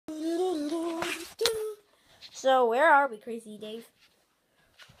So, where are we, Crazy Dave?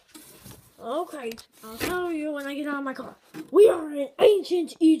 Okay, I'll tell you when I get out of my car. We are in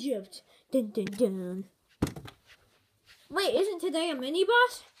ancient Egypt. Dun dun dun. Wait, isn't today a mini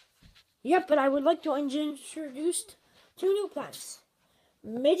boss? Yep, but I would like to introduce two new plants.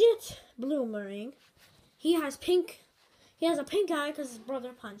 Midget Bloomerang. He has a pink eye because his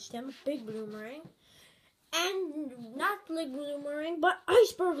brother punched him. Big Bloomerang. And not Big Bloomerang, but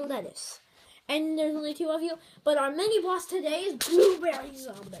Iceberg Lettuce. And there's only two of you. But our mini boss today is Blueberry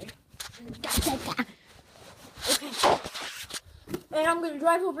Zombie. Okay. And I'm going to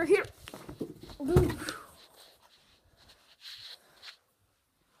drive over here.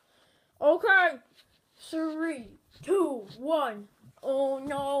 Okay. 3, 2, 1. Oh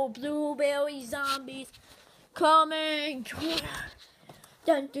no, Blueberry Zombies coming.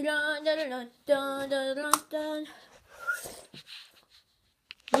 Dun dun dun dun dun dun dun dun.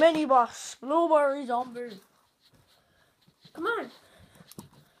 Mini boss, Blueberry Zombie. Come on.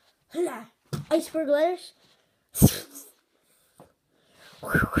 Iceberg Lettuce. Dude,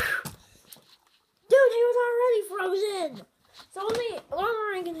 he was already frozen. So only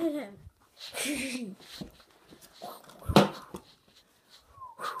Bloomerang can hit him.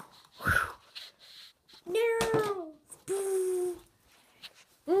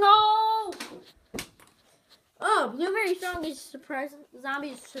 No! Oh, Blueberry Zombie is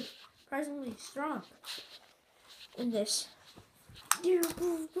surprisingly strong in this.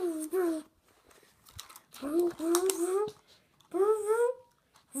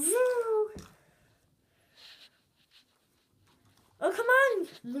 Oh, come on,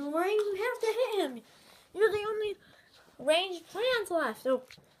 Blueberry, you have to hit him. You're the only ranged plants left. Oh,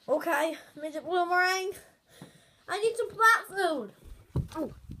 okay, Midget Bloomerang. I need some plant food.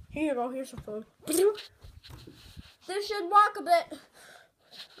 Oh, here you go. Here's some food. This should walk a bit.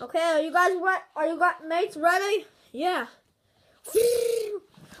 Okay, are you guys what? Are you got mates ready? Yeah.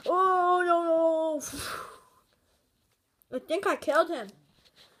 Oh no! I think I killed him.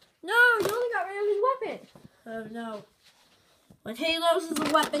 No, you only got rid of his weapon. Oh no! When he loses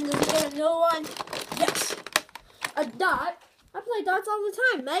a weapon, does he get a new one? Yes. A dot. I play dots all the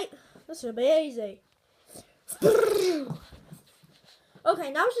time, mate. This should be easy.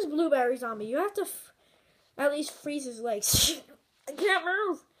 Okay, now it's just Blueberry Zombie. You have to at least freeze his legs. I can't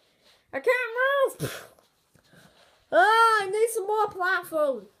move. I can't move. I need some more plant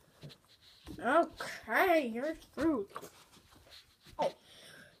food. Okay, here's food. Oh,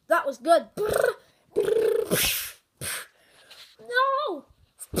 that was good. No.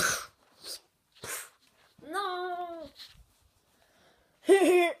 No.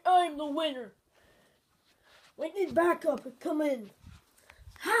 I'm the winner. We need backup. Come in.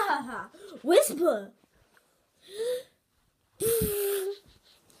 Ha ha ha. Whisper.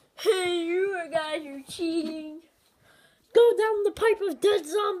 Hey, you guys are cheating. Go down the pipe of dead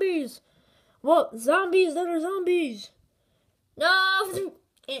zombies. What? Zombies that are zombies. No.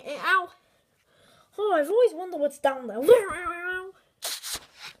 Ow. Oh, I've always wondered what's down there.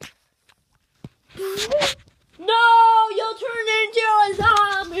 No, you'll turn into a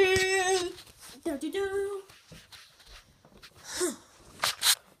zombie.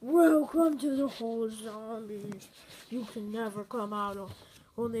 Welcome to the whole zombies. You can never come out of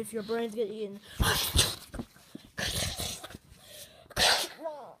only if your brains get eaten.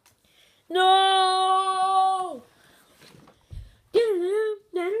 No!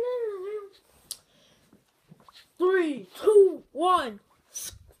 3, 2, 1.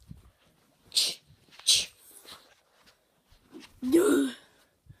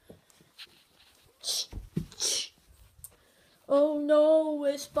 Oh no,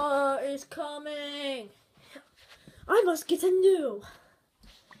 Whisper is coming. I must get a new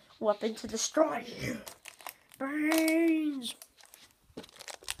weapon to destroy you. Brains.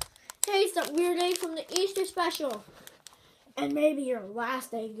 Hey, it's that weird day from the Easter special. And maybe your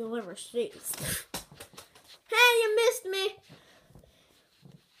last day you'll ever see. Hey, you missed me.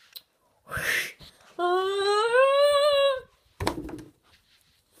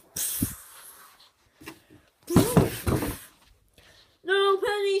 No,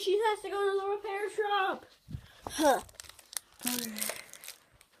 Penny, she has to go to the repair shop. Huh.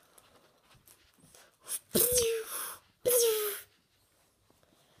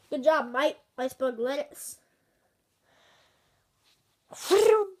 Good job, mate. Iceberg Lettuce.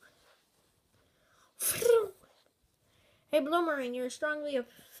 Hey, Bloomerang, you're a strongly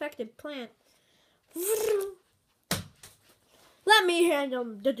affected plant. Let me handle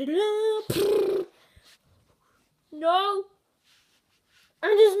him. No.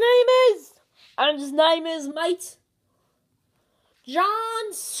 And his name is, mate,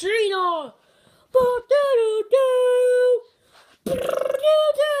 John Cena.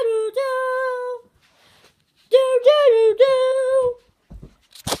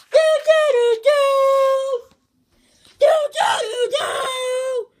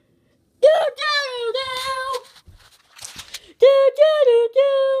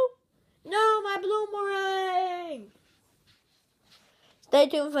 No, my bloomerang! Stay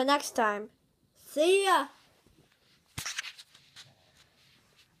tuned for next time. See ya!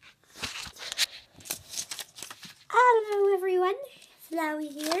 Hello everyone,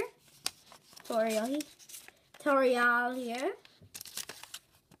 Flowey here. Toriel here.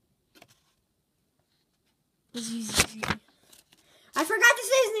 I forgot to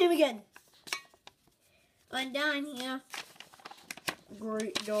say his name again. I'm down here.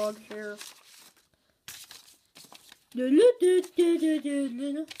 Great dog here.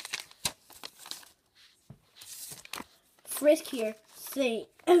 Frisk here. Say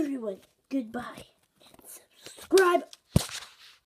everyone goodbye and subscribe.